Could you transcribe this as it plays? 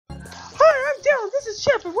Hi, I'm Dale. This is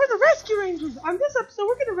Chip, and we're the Rescue Rangers. On this episode,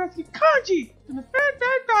 we're gonna rescue Kanji from the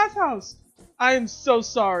bad bathhouse. I am so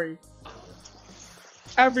sorry,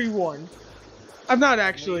 everyone. I'm not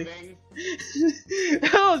actually.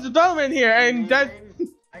 Hello, it's the Battlerman here, and that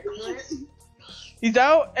he's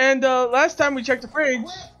out. And last time we checked the fridge,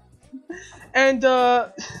 and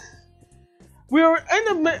we're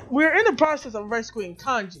in the process of rescuing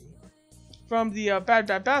Kanji from the bad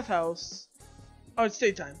bathhouse. Oh, it's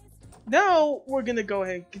daytime. Now we're gonna go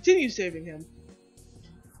ahead and continue saving him.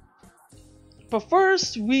 But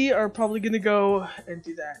first, we are probably gonna go and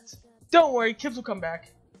do that. Don't worry, Kips will come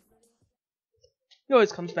back. He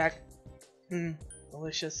always comes back.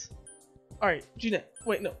 Delicious. Alright, Junette.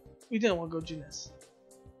 Wait, no. We didn't want to go Juness.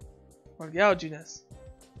 Want to get out of Juness.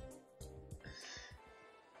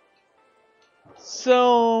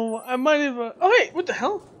 So, I might have... oh, wait, what the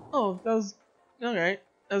hell? Oh, that was... alright.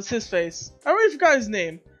 That was his face. I already forgot his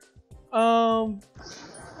name.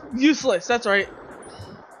 Useless, that's right.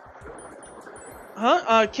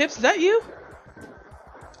 Huh? Kips, is that you?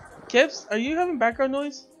 Kips, are you having background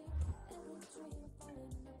noise?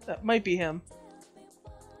 That might be him.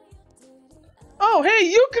 Oh,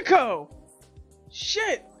 hey, Yukiko!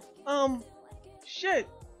 Shit! Shit!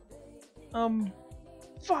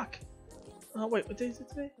 Fuck! Wait, what day is it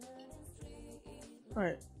today?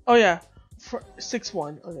 Alright. Oh, yeah.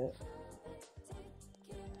 6-1. Okay.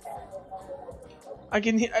 I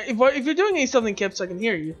can hear. If you're doing something, Kips, I can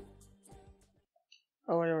hear you.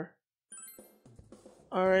 Oh, whatever.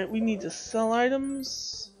 Alright, we need to sell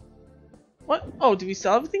items. What? Oh, did we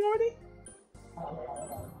sell everything already?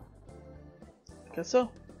 Guess so.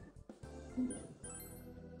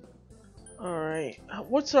 Alright,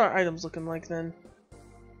 what's our items looking like then?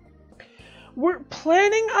 We're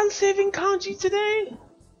planning on saving Kanji today,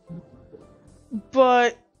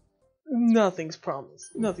 but nothing's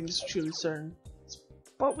promised. Nothing's truly certain.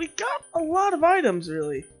 But we got a lot of items,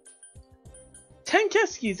 really. 10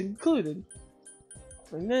 chest keys included.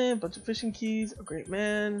 A bunch of fishing keys, a great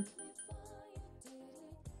man.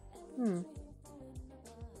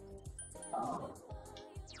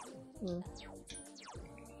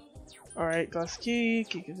 Alright, glass key,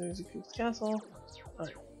 key to the castle.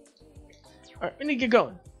 Alright. Alright, we need to get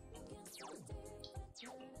going.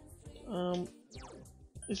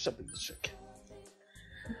 Let's jump in this trick.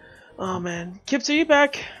 Oh man, Kips, are you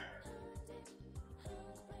back?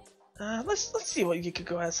 Let's see what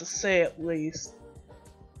Yukiko has to say at least.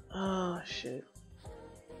 Oh shit.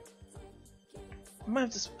 I might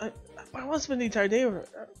have to. I want to spend the entire day with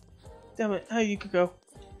her. Damn it! Hi, Yukiko.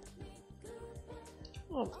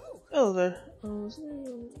 Oh, hello there. Take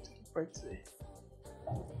a break today.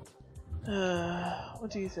 What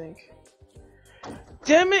do you think?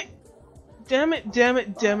 Damn it! Damn it! Damn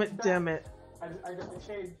it! Damn it! Damn it! I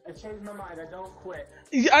changed my mind. I don't quit.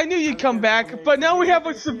 I knew you'd come back, but now we have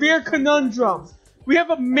a severe conundrum. We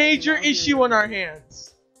have a major issue on our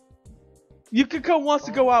hands. Yukiko wants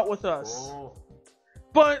to go out with us,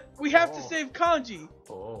 but we have to save Kanji.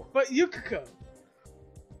 But Yukiko.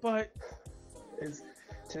 But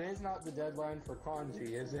today's not the deadline for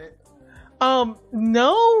Kanji, is it?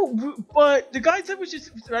 No, but the guy said we should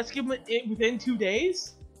rescue him within 2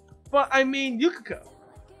 days. But I mean, Yukiko.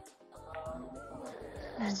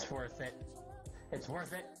 It's worth it. It's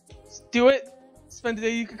worth it. Let's do it. Spend the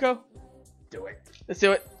day, Yukiko. Do it. Let's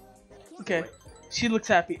do it. Okay. She looks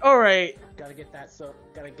happy. All right. Gotta get that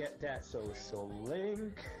social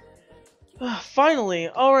link. Finally.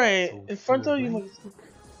 All right. In front of you.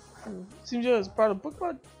 Seems you has brought a book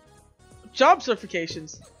about job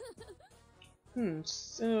certifications.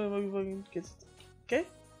 Okay.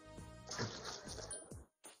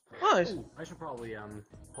 Nice. Ooh, I should probably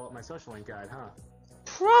pull up my social link guide, huh?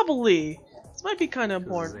 Probably. This might be kind of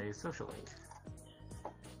important. This is a social link.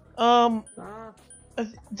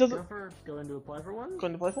 Does it go in to apply for one?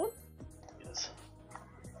 Going to apply for one? Yes.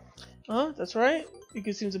 That's right.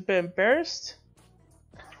 Yuka seems a bit embarrassed.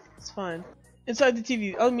 It's fine. Inside the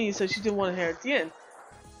TV, Elmi said she didn't want her hair at the end.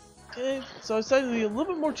 Okay, so I decided to be a little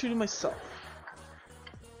bit more true to myself.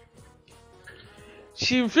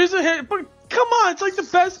 She refused her hair, but come on, it's like the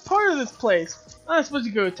best part of this place. I'm supposed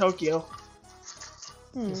to go to Tokyo.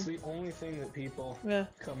 It's the only thing that people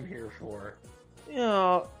come here for.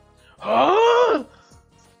 Yeah. Huh?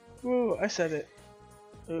 Ooh, I said it.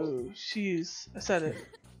 Ooh, I said it.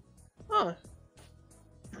 Huh.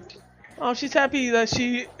 Oh, she's happy that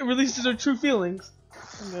she releases her true feelings.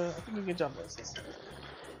 I think we can jump on this.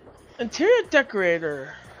 Interior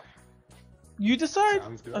decorator. You decide?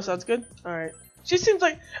 Sounds good. Oh, sounds good? Alright. She seems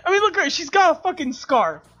like, I mean, look at her, she's got a fucking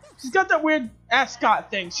scarf. She's got that weird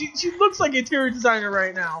ascot thing. She looks like an interior designer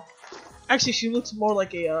right now. Actually, she looks more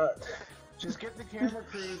like a. Just get the camera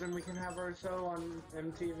crews and we can have our show on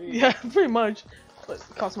MTV. Yeah, pretty much. But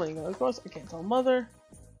it costs money, of course. I can't tell mother.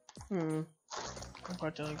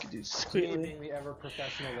 Unfortunately, I could do discreetly. Me being the ever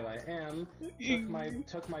professional that I am,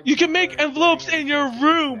 took my you can make envelopes in your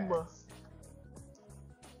room!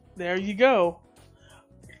 There you go.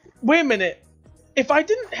 Wait a minute. If I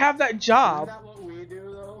didn't have that job... Isn't that what we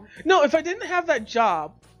do, though? No, if I didn't have that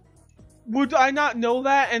job, would I not know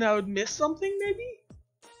that and I would miss something, maybe?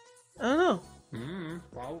 I don't know.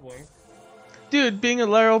 Probably. Dude, being a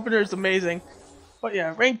letter opener is amazing. But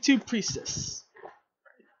yeah, rank 2 priestess.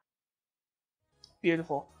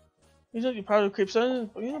 Beautiful. You're proud of creeps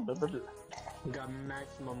on. Got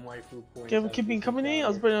maximum waifu points. Okay, we're keeping company. I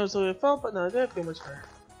was burning out so I felt, but no, that's pretty much her.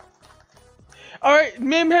 Alright,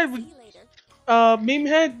 meme head. Meme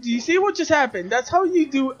head, do you see what just happened? That's how you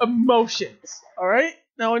do emotions. Alright?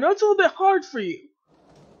 Now I know it's a little bit hard for you,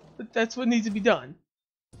 but that's what needs to be done.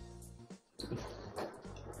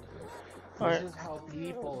 This is how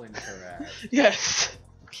people interact. Yes.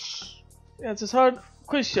 Yeah, it's this hard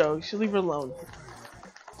quiz show. You should leave her alone.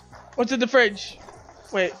 What's in the fridge?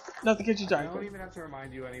 Wait, not the kitchen giant. I don't even have to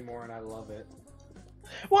remind you anymore, and I love it.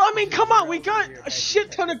 Well, I mean, come on, we got a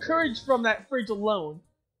shit ton of courage from that fridge alone.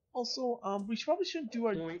 Also, we probably shouldn't do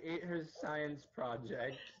our. We ate her science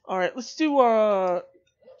project. All right, let's do.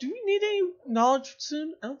 Do we need any knowledge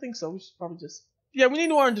soon? I don't think so. We should probably just. Yeah, we need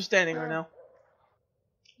more understanding right now.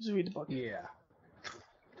 Just read the book. Yeah.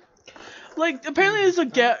 Like, apparently there's a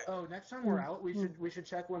gap. Oh, next time we're out, we should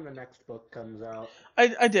check when the next book comes out.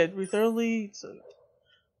 I did. We thoroughly. So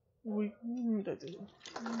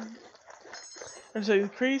I'm sorry, the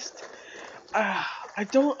priest. I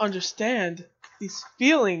don't understand these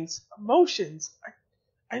feelings, emotions.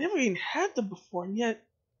 I never even had them before, and yet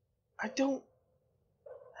I don't.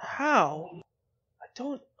 How? I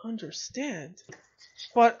don't understand.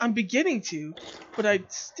 But I'm beginning to. But I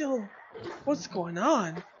still. What's going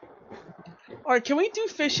on? Alright, can we do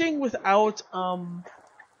fishing without, Can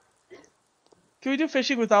we do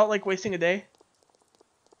fishing without, like, wasting a day?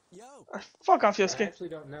 Yo. Fuck off, Yosuke. I actually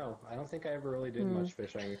don't know. I don't think I ever really did much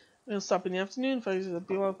fishing. We'll stop in the afternoon if I use the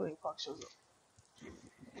B1 playing clock shows up.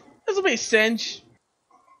 This'll be a cinch.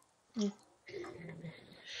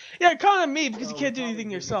 Yeah, count on me because you can't do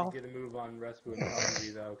anything yourself. Get a move on Rescue and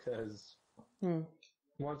Foggy, though, because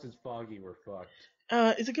once it's foggy, we're fucked.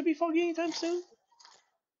 Is it gonna be foggy anytime soon?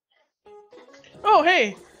 Oh,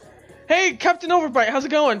 hey! Hey, Captain Overbite, how's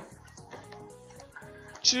it going?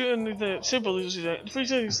 The super losers today.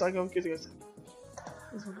 Appreciate you, Psycho. Good to go.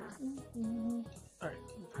 Alright.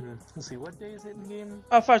 Let's see, what day is it in game?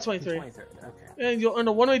 523. 23rd, okay. And you'll earn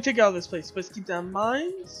a one-way ticket out of this place, but keep that in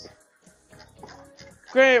mind.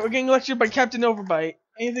 Great, we're getting lectured by Captain Overbite.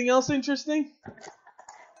 Anything else interesting?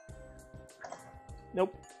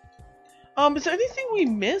 Nope. Is there anything we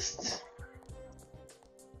missed?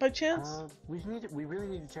 By chance? We really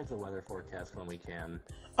need to check the weather forecast when we can.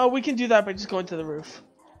 Oh, we can do that by just going to the roof.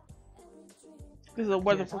 Because the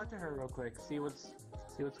weather. Talk to her real quick. See what's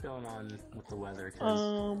going on with the weather.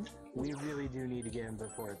 Cause we really do need to get in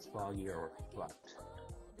before it's foggy or fucked.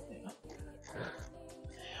 Yeah.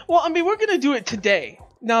 Well, I mean, we're gonna do it today.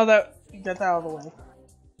 Now that we got that out of the way.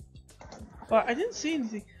 But I didn't see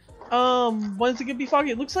anything. When's it gonna be foggy?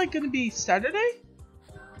 It looks like gonna be Saturday.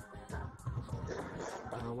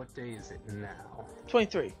 What day is it now?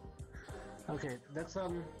 23. Okay, that's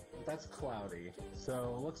cloudy.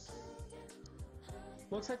 So looks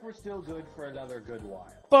like we're still good for another good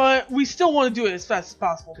while. But we still want to do it as fast as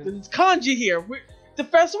possible because it's kanji here. The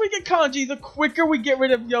faster we get kanji, the quicker we get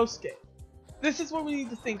rid of Yosuke. This is what we need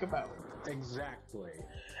to think about. Exactly.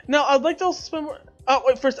 Now I'd like to also spend more. Oh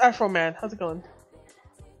wait, first Afro Man, how's it going?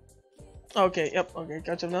 Okay, yep, okay,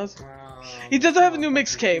 gotcha. Now he doesn't have a new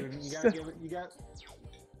mixtape.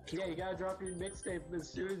 You gotta drop your mixtape as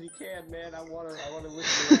soon as you can, man. I wanna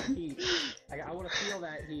listen to that heat. I wanna feel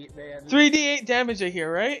that heat, man. 3d8 damage I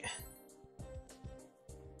hear, right?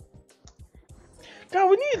 God,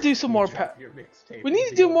 we need to do some more. We need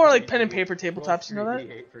to do more like pen and paper tabletops. You know that?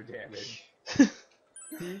 3d8 for damage.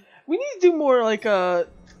 We need to do more like not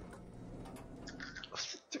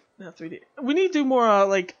 3D. We need to do more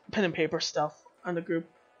like pen and paper stuff on the group.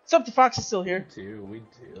 Except the Fox is still here. We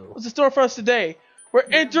do. What's in store for us today? We're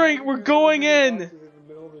entering. We're going in.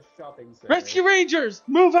 Rescue Rangers,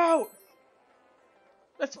 move out.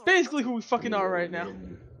 That's basically who we fucking are right now.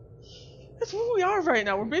 That's who we are right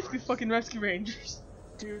now. We're basically fucking Rescue Rangers.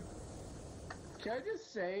 Dude, can I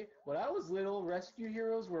just say, when I was little, rescue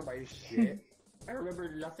heroes were my shit. I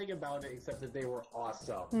remember nothing about it except that they were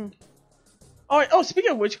awesome. Alright, oh,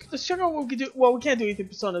 speaking of which, let's check out what we can do. Well, we can't do anything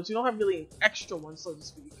Personas. We don't have really an extra one, so to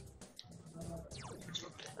speak.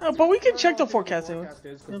 But we can check the forecast anyway.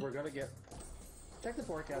 We're gonna get... Check the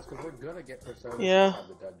forecast, because we're gonna get Personas inside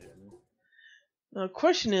the dungeon. Now, the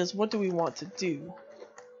question is, what do we want to do?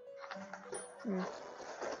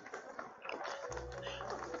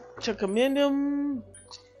 Check a medium.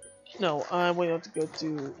 No, we have to go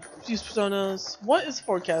to use Personas. What is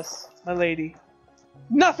forecast, my lady?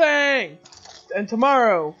 Nothing! And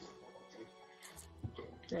tomorrow.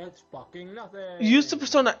 It's fucking nothing. Use the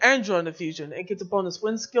Persona Android in the fusion. It gets a bonus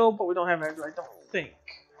win skill, but we don't have Android, I don't think.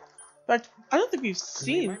 In fact, I don't think we've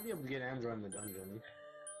seen. We might be able to get Android in the dungeon.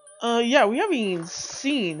 Yeah, we haven't even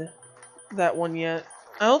seen that one yet.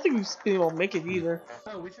 I don't think we've been able to make it either.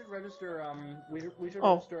 Oh, we should register, we should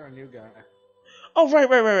register a new guy. Oh,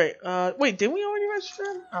 right. Wait, didn't we already register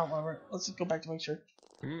him? Oh, whatever. Let's just go back to make sure.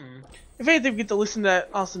 If anything, we get to listen to that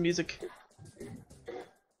awesome music.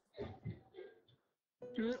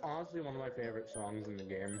 This is honestly one of my favorite songs in the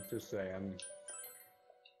game, just saying.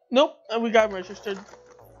 Nope, we got him registered.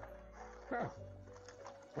 Huh.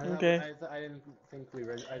 Okay. I didn't think we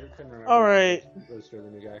I just couldn't remember. Alright. Register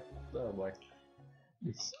the new guy. Oh boy.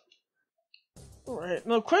 Alright,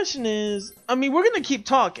 now the question is, I mean, we're gonna keep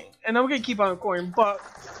talking, and I'm gonna keep on recording, but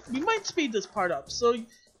we might speed this part up, so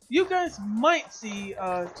you guys might see,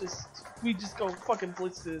 we just go fucking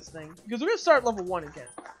blitz through this thing, because we're gonna start level 1 again.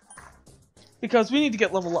 Because we need to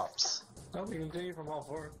get level ups. Oh, we continue from hall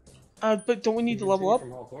 4. But don't we need to level up?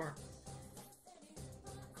 From hall 4.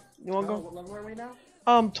 You wanna go? What level are we now?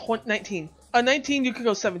 19. 19, you could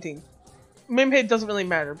go 17. Mimhead doesn't really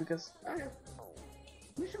matter, because... Okay.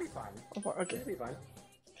 We should be fine. Okay. We should be fine.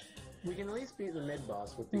 We can at least beat the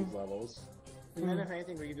mid-boss with these levels. And then if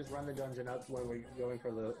anything, we can just run the dungeon up when we're going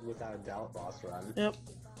for the without a doubt boss run. Yep.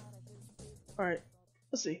 Alright.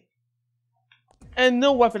 Let's see. And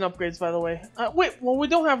no weapon upgrades, by the way. Wait, well, we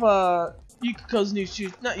don't have, Yukiko's new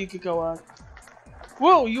shoes. Not Yukiko,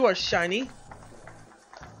 Whoa, you are shiny.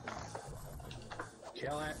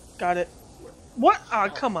 Kill it. Got it. What? Ah,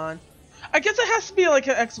 come on. I guess it has to be like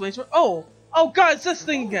an exclamation. Oh! Oh god, it's this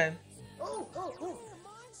thing again. Oh!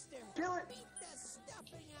 Kill it!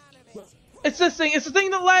 It's this thing. It's the thing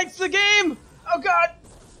that lags the game! Oh god!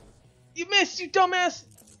 You missed, you dumbass!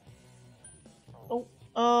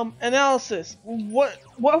 Oh, analysis. What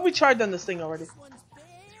have we tried on this thing already?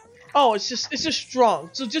 Oh, it's just strong.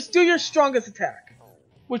 So just do your strongest attack.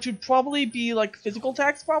 Which would probably be like physical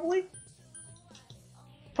attacks, probably?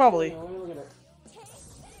 Probably.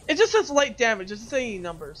 It just says light damage, it doesn't say any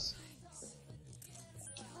numbers.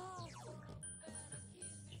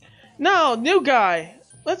 Now, new guy!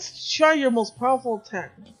 Let's try your most powerful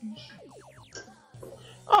attack.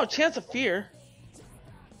 Oh, chance of fear.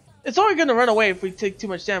 It's only gonna run away if we take too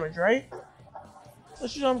much damage, right?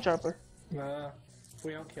 Let's jump chopper. If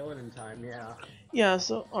we don't kill it in time, yeah. Yeah,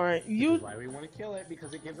 so, alright, you... That's why we want to kill it,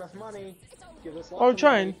 because it gives us money. Gives us lots we're of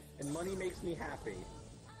trying. Money, and money makes me happy.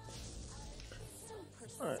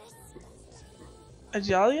 Alright.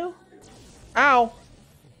 Ajalio? Ow!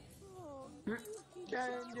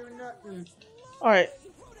 Didn't do nothing. Alright.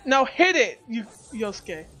 Now hit it,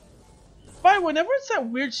 Yosuke. By the way, whenever it's that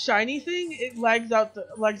weird shiny thing, it lags out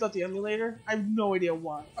the emulator. I have no idea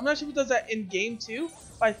why. I'm not sure if it does that in game too,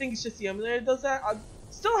 but I think it's just the emulator that does that. I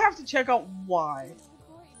still have to check out why.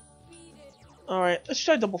 Alright, let's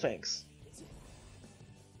try double fangs.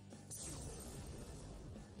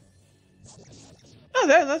 Oh,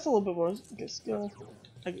 that's a little bit more. Okay, skill.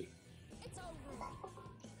 Okay.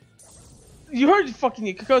 You heard fucking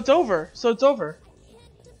Yukiko, it's over. So it's over.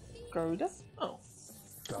 Garuda? Oh.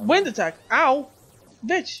 Wind attack. Ow!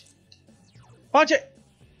 Bitch! Punch it!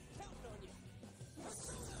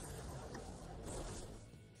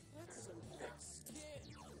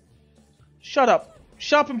 Shut up.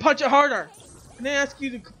 Shut up and punch it harder! I didn't ask you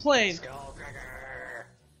to complain.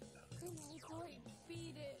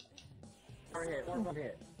 One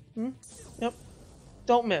hit. Yep.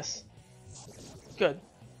 Don't miss. Good.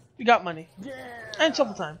 We got money. Yeah! And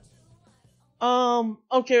shuffle time.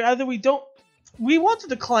 Okay, either we don't... We want to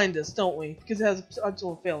decline this, don't we? Because it has a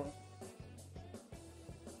potential of failing.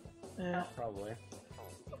 Yeah. Probably.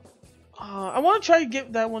 I want to try to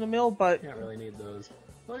get that one a mill, but... Can't really need those.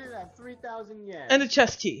 Look at that, 3,000 yen. And a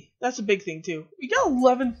chest key. That's a big thing, too. We got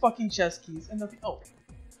 11 fucking chest keys and nothing... Oh.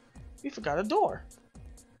 We forgot a door.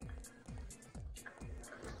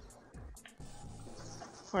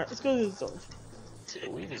 Alright, let's go to this door.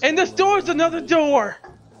 And this door is another door!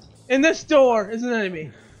 And this door is an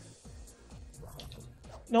enemy.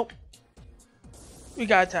 Nope. We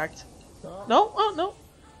got attacked. No? Oh, no.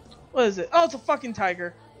 What is it? Oh, it's a fucking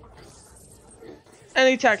tiger. And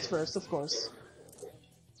he attacks first, of course.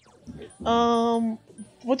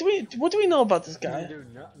 What do we know about this guy? Do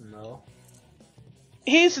nothing though.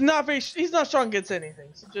 He's not strong against anything.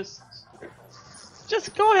 So just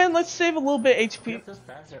go ahead and let's save a little bit HP. Just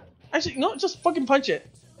pass it. Actually, no, just fucking punch it.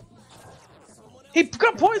 He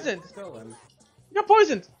got poisoned. He got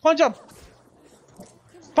poisoned. Punch him.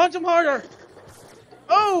 Punch him harder.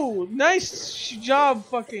 Oh, nice job,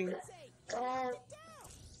 fucking.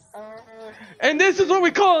 And this is what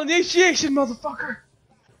we call initiation, motherfucker.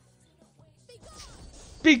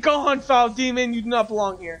 Be gone, foul demon. You do not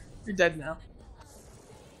belong here. You're dead now.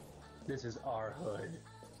 This is our hood.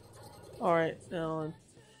 Alright, now.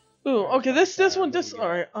 Ooh, okay, this one,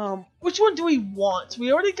 alright, which one do we want?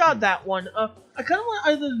 We already got that one. I kinda want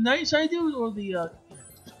either the Night Shiny Dude or the, Now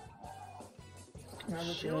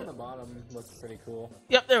the two on the bottom looks pretty cool.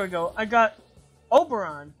 Yep, there we go. I got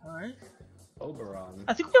Oberon, alright. Oberon.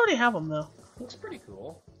 I think we already have him, though. Looks pretty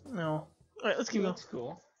cool. No. Alright, let's keep going. Looks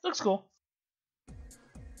cool. Looks cool.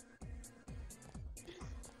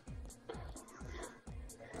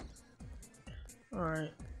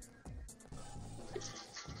 Alright.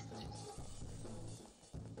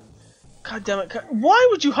 God damn it. Why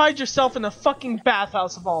would you hide yourself in a fucking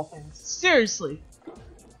bathhouse of all things? Seriously.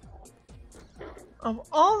 Of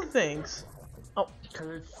all the things. Oh.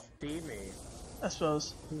 Because it's steamy. I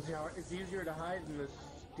suppose. It's easier to hide in the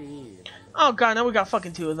steam. Oh god, now we got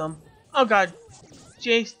fucking two of them. Oh god.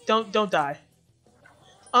 Jace, don't die.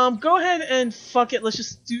 Go ahead and fuck it. Let's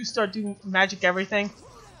just start doing magic everything.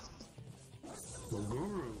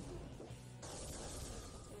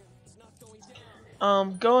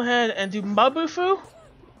 Go ahead and do Mabufu.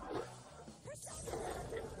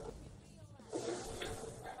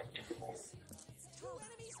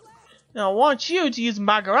 Now I want you to use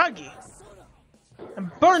Magaragi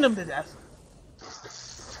and burn him to death.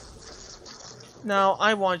 Now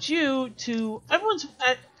I want you to. Everyone's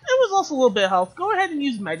also a little bit of health. Go ahead and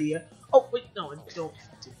use Media. Oh wait, no, I don't.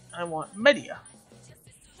 I want Media.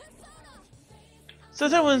 So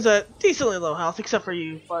everyone's decently low health except for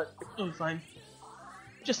you, but it'll be fine.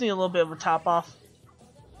 Just need a little bit of a top off.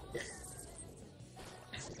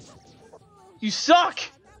 You suck!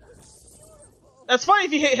 That's fine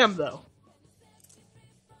if you hit him though.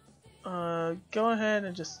 Go ahead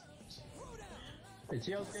and just. It's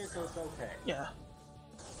Yosuke, so it's okay. Yeah.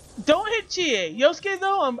 Don't hit Chie. Yosuke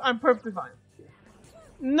though, I'm perfectly fine.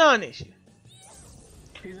 Non-issue.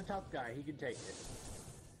 He's a tough guy. He can take it.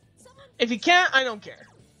 If you can't, I don't care.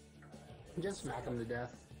 Just smack him to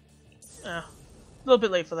death. A little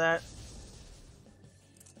bit late for that.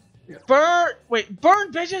 Yeah. Burn! Wait,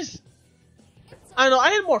 burn, bitches! I don't know,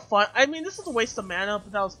 I had more fun. I mean, this is a waste of mana,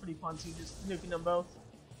 but that was pretty fun too, just nuking them both.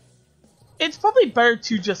 It's probably better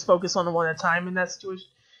to just focus on the one at a time in that situation.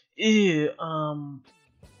 Ew,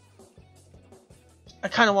 I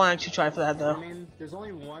kind of want to actually try for that though. I mean, there's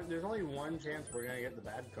only one chance we're gonna get the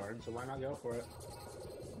bad card, so why not go for it?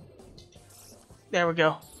 There we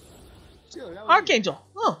go. Dude, Archangel!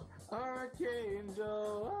 Oh.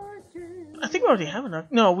 Archangel. I think we already have an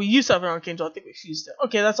Archangel. No, we used to have an Archangel. I think we used it.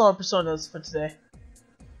 Okay, that's all our personas for today.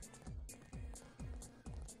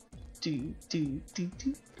 Yeah,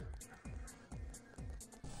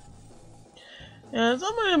 there's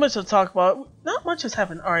not really much to talk about. Not much has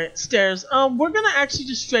happened. Alright, stairs. We're gonna actually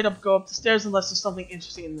just straight up go up the stairs unless there's something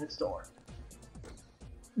interesting in the next door.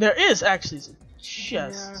 There is actually a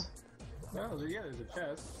chest. Yeah. No, yeah, there's a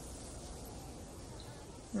chest.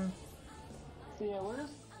 Hmm. So yeah, we're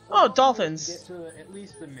just. Oh, dolphins. Get to at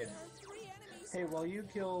least the mid. Hey, while you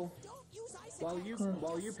piss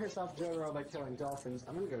off Jotaro by killing dolphins,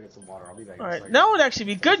 I'm gonna go get some water. I'll be back. Alright, now would actually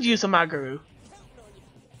be good use of Magaru.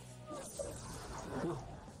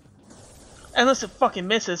 Unless it fucking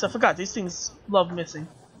misses. I forgot, these things love missing.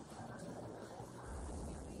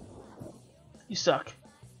 You suck.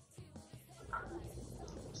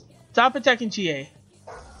 Stop attacking GA.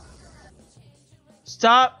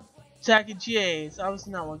 Stop attacking GA. It's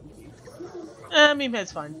obviously not working for you. I mean,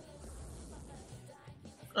 it's fine.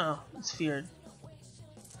 Oh, it's feared.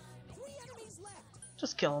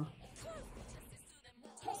 Just kill him.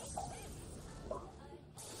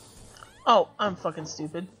 Oh, I'm fucking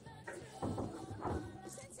stupid.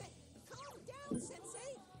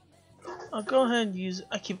 I'll go ahead and use.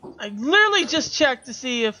 I literally just checked to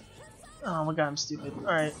see if. Oh my god, I'm stupid.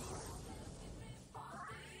 Alright.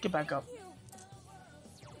 Get back up.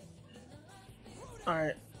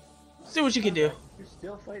 Alright. See what you can do. You're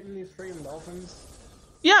still fighting these freaking dolphins?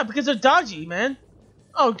 Yeah, because they're dodgy, man.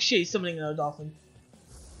 Oh shit, he's summoning another dolphin.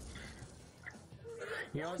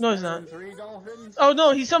 You know, No, he's not. 3 dolphins? Oh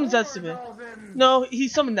no, he summons that stupid. No, he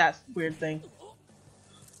summoned that weird thing.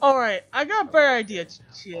 Alright, I got a better idea,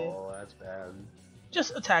 Chie. Oh, that's bad.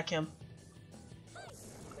 Just attack him.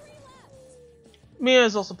 Mia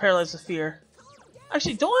is also paralyzed with fear.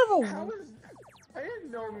 Actually, don't have a... I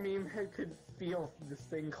didn't know Meme Head could feel this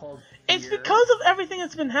thing called fear. It's because of everything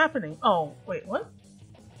that's been happening. Oh, wait, what?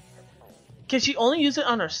 Can she only use it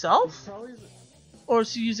on herself? Or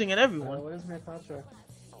is she using it everyone? What is my Patra?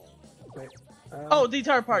 Wait. Oh, the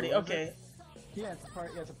entire party, okay. Yeah,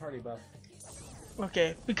 it's a party buff.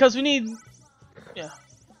 Okay, because we need... Yeah.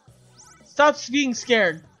 Stop being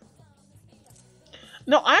scared.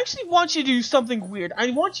 No, I actually want you to do something weird.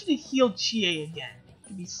 I want you to heal Chie again.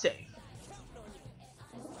 To be safe.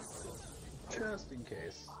 Just in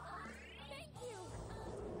case.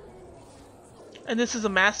 And this is a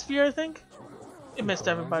mass sphere, I think? It missed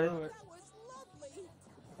everybody.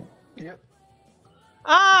 Yep.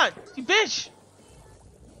 Ah! You bitch!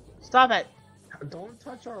 Stop it. Don't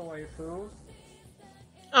touch our waifu.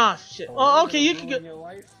 Ah, shit. Oh, okay, you can get go. Your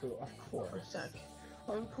waifu, of course.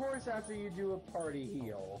 Of course, after you do a party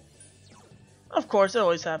heal. Of course, it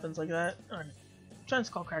always happens like that. Alright. Try and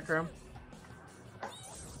skullcracker him.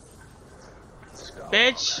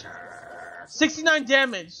 Bitch! 69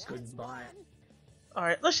 damage! Goodbye.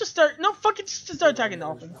 Alright, let's just start. No, fuck it, just start attacking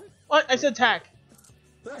Dolphin. What? I said attack.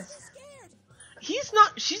 He's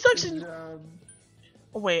not. She's actually. Oh,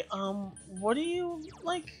 wait, what do you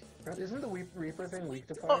like? Isn't the Reaper thing weak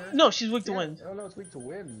to fire? Oh, no, she's weak to wind. Oh, no, it's weak to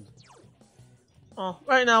wind. Oh,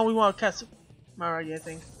 right now we want to cast Maragi, I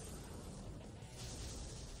think.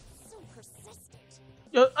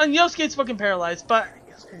 And Yosuke's fucking paralyzed, but.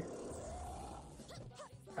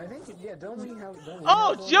 I think, yeah, don't we have.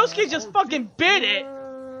 Oh, Yosuke just fucking bit it!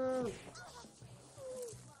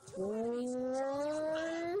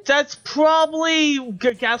 That's probably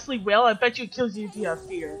Ghastly Whale. I bet you it kills you if you have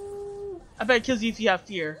fear. I bet it kills you if you have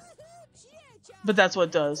fear. But that's what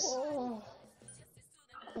it does.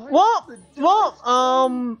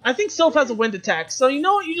 Well, I think Sylph has a wind attack, so you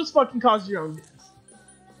know what? You just fucking caused your own death.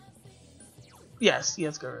 Yes,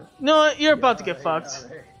 good. No, you're about to get fucked.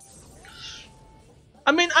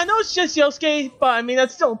 I mean, I know it's just Yosuke, but I mean,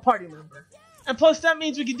 that's still a party member. And plus, that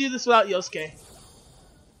means we can do this without Yosuke.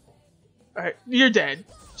 Alright, you're dead.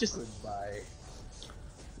 Just goodbye.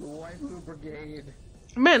 The waifu brigade.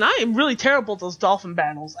 Man, I am really terrible at those dolphin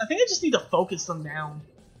battles. I think I just need to focus them down.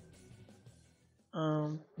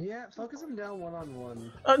 Yeah, focus them down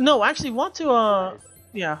one-on-one. No, I actually want to,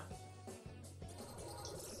 yeah.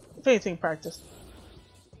 If anything, practice.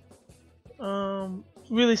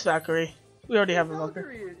 Release Valkyrie. We already have a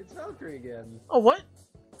Valkyrie. It's Valkyrie again. Oh, what?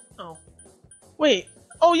 Oh. Wait.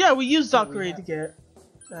 Oh, yeah, we used Valkyrie to get it.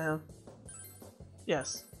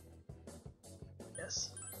 Yes.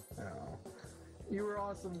 Yes. Oh. You were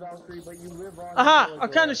awesome, Valkyrie, but you live on... Aha!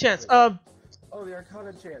 Arcana chance. Oh, the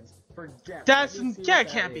Arcana chance. For Jeff. That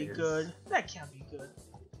can't be good. That can't be good.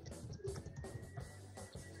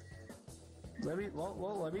 Let me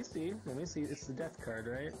see. It's the death card,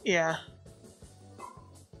 right? Yeah.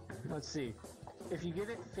 Let's see. If you get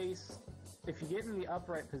in the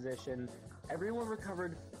upright position, everyone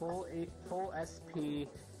recovered full SP.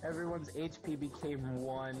 Everyone's HP became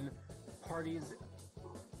 1. Parties.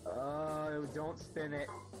 Don't spin it.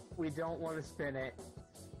 We don't want to spin it,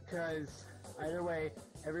 because either way,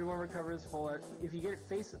 everyone recovers full. If you get it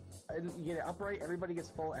upright, everybody gets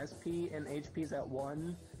full SP and HP's at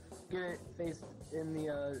 1. Get it faced in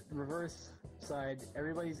the reverse side,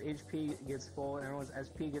 everybody's HP gets full and everyone's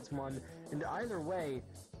SP gets 1. And either way,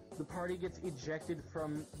 the party gets ejected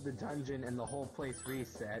from the dungeon and the whole place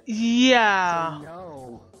resets. Yeah.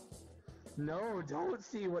 So no, don't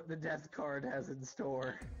see what the death card has in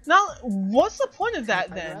store. Now, what's the point of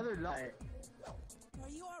that then? I'd rather not.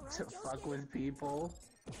 To fuck with people.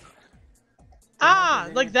 Ah,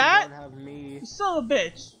 like that? Don't have me. You son of a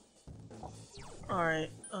bitch.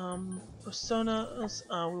 Alright, Persona,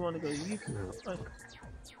 we want to go Yuku.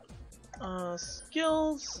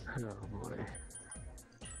 Skills. Oh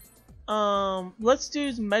boy. Let's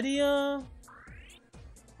do Media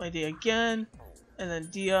again, and then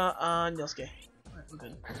Dia on Yosuke. Alright, we're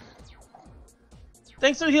good.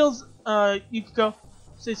 Thanks for the heals, Yukiko.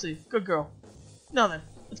 Seriously, good girl. Now then,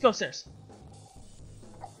 let's go upstairs.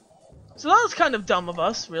 So that was kind of dumb of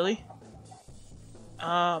us, really.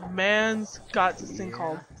 Man's got this thing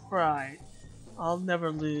called pride. I'll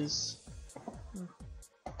never lose.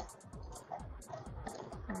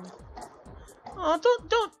 Oh,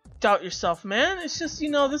 don't doubt yourself, man. It's just, you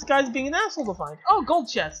know, this guy's being an asshole to find. Oh, gold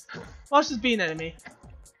chest. Watch this be an enemy.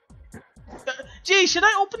 Gee, should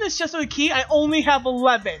I open this chest with a key? I only have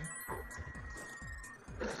 11.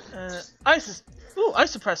 Ice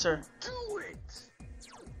suppressor. Do it.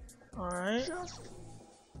 Alright. Just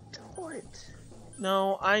do it.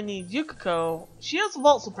 No, I need Yukiko. She has a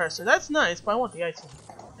vault suppressor. That's nice, but I want the ice one.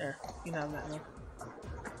 There, you can have that now.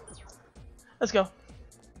 Let's go.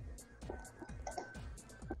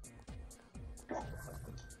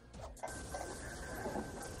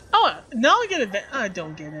 Oh, now I get it. I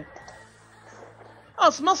don't get it. Oh,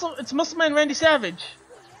 it's Muscle Man Randy Savage.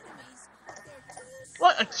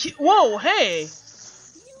 What? Whoa, hey!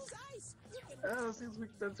 Oh, seems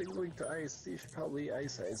like that thing's weak to ice. You should probably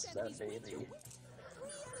ice that baby.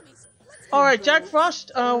 Alright, Jack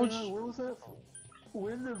Frost, what was that?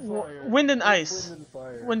 Wind and fire. Wind and ice. Wind and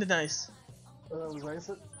fire. Wind and ice. Was ice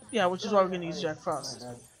it? Yeah, which is why we're gonna use Jack Frost.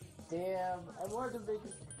 Damn, I wanted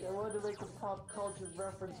to make a pop culture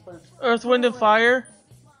reference, but it's Earth, Wind, and Fire.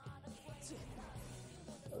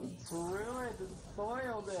 It's ruined and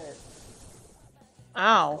soiled it.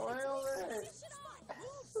 Ow. Soiled it.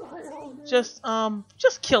 Soiled it.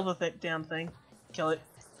 Just kill the damn thing. Kill it.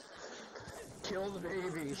 Kill the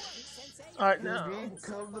baby. Alright, now.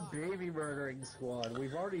 Become the baby murdering squad.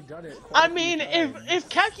 We've already done it. I mean, if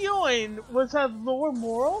Kakyoin was have lower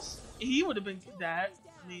morals, he would have been that.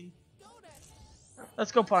 I mean,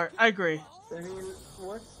 let's go part. I agree. I mean,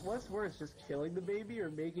 what's worse, just killing the baby or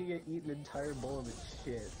making it eat an entire bowl of its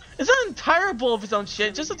shit? It's not an entire bowl of its own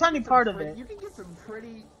shit, just a tiny part of it. You can get some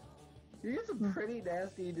pretty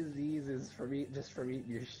nasty diseases from eating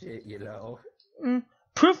your shit, you know.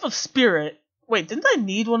 Proof of spirit. Wait, didn't I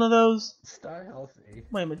need one of those? Stay healthy.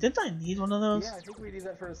 Wait a minute, didn't I need one of those? Yeah, I think we need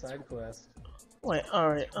that for a side quest. Wait,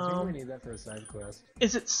 alright, I think we need that for a side quest.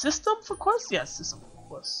 Is it system for quests? Yeah, system for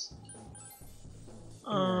quests.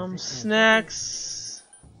 Snacks.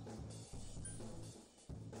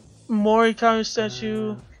 Morikami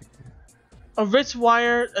statue. A rich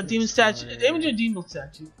wire, a demon statue. Image of demon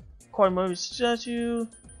statue. Korimori statue.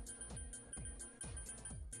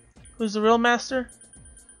 Who's the real master?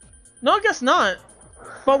 No, I guess not.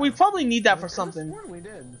 But we probably need that for something. We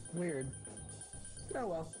did. Weird. Oh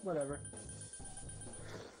well, whatever.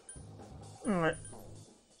 Alright.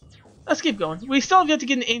 Let's keep going. We still have yet to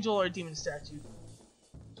get an angel or a demon statue.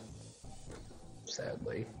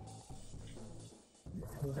 Sadly.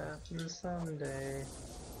 It'll happen someday.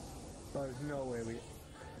 But there's no way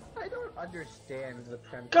I don't understand the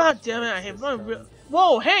premise. God damn it, I hate my real.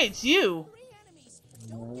 Whoa, hey, it's you!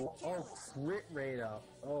 Oh, crit rate up.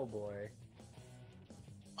 Oh boy.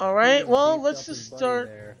 Alright, well, let's just start.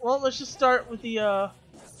 Well, let's just start with the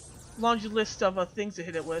laundry list of things to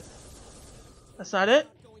hit it with. That's not it?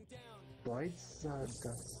 Lights,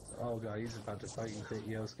 oh god, he's about to fight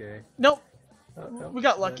Yosuke. Nope. Nope. We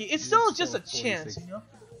got lucky. It's still just a chance, you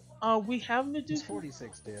know? We have to do. It's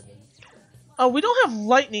 46 damage. Oh, we don't have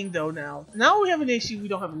lightning though now. Now we have an issue, we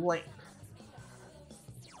don't have lightning.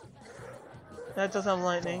 That does have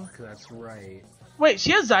lightning. Fuck, that's right. Wait,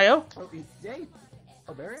 she has Zio. Oh, hey.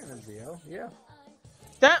 Oh, Barian has Zio, yeah.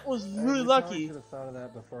 That was really lucky. I should have thought of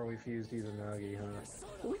that before we fused Izanagi, huh?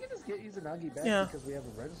 Well, we can just get Izanagi back because we have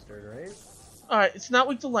it registered, right? Alright, it's not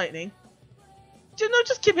weak to lightning.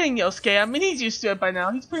 Just keep hitting Yosuke. I mean, he's used to it by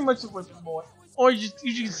now. He's pretty much a whipping boy. Or you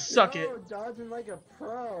just suck it. Dodging like a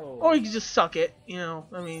pro. Or you can just suck it. You know,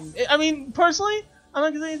 I mean, personally, I'm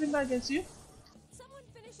not gonna say anything bad against you.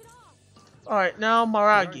 Alright, now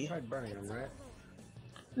Maragi. Tried burning him, right?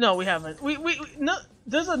 No, we haven't. No.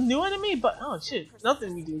 There's a new enemy, but oh shit,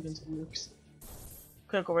 nothing we do against nukes.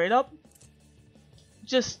 Critical rate up.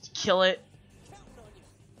 Just kill it.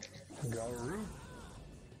 Garu.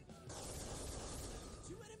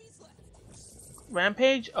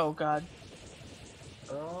 Rampage? Oh god.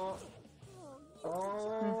 Oh.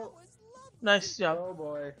 Nice job. Oh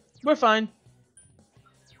boy. We're fine.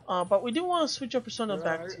 But we do want to switch our persona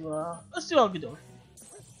back to let's do Algador.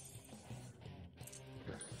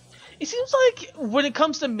 It seems like when it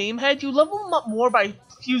comes to meme head, you level them up more by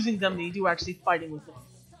fusing them than you do actually fighting with them.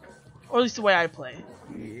 Or at least the way I play.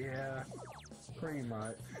 Yeah, pretty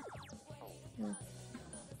much.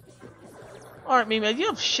 Alright, meme head, you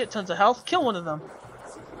have shit tons of health. Kill one of them.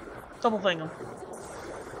 Double thing them.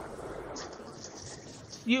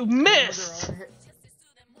 You missed!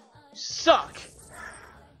 Suck!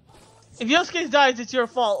 If Yosuke dies, it's your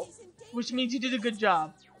fault. Which means you did a good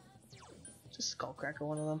job. Just Skullcracker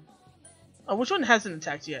one of them. Oh, which one hasn't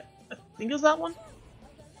attacked yet? I think it's that one.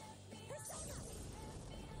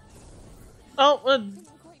 Oh,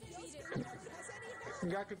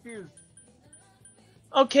 got confused.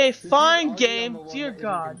 Okay, fine game. Dear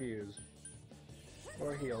God. Confused.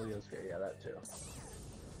 Or heal Yosuke, yeah, that too.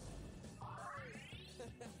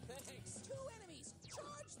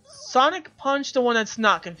 Sonic Punch, the one that's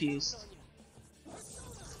not confused.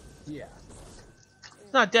 Yeah.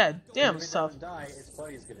 Not dead. Damn, If it's it tough. doesn't die, its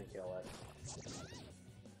buddy's gonna kill it.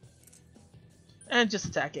 And just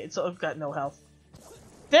attack it. So I've got no health.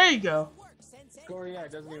 There you go. Score, yeah,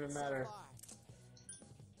 it doesn't even matter.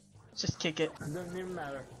 Just kick it. It doesn't even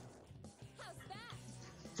matter.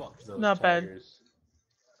 Fuck those Not bad. tigers.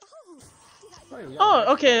 Oh,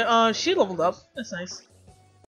 Oh, okay. She leveled up. That's nice.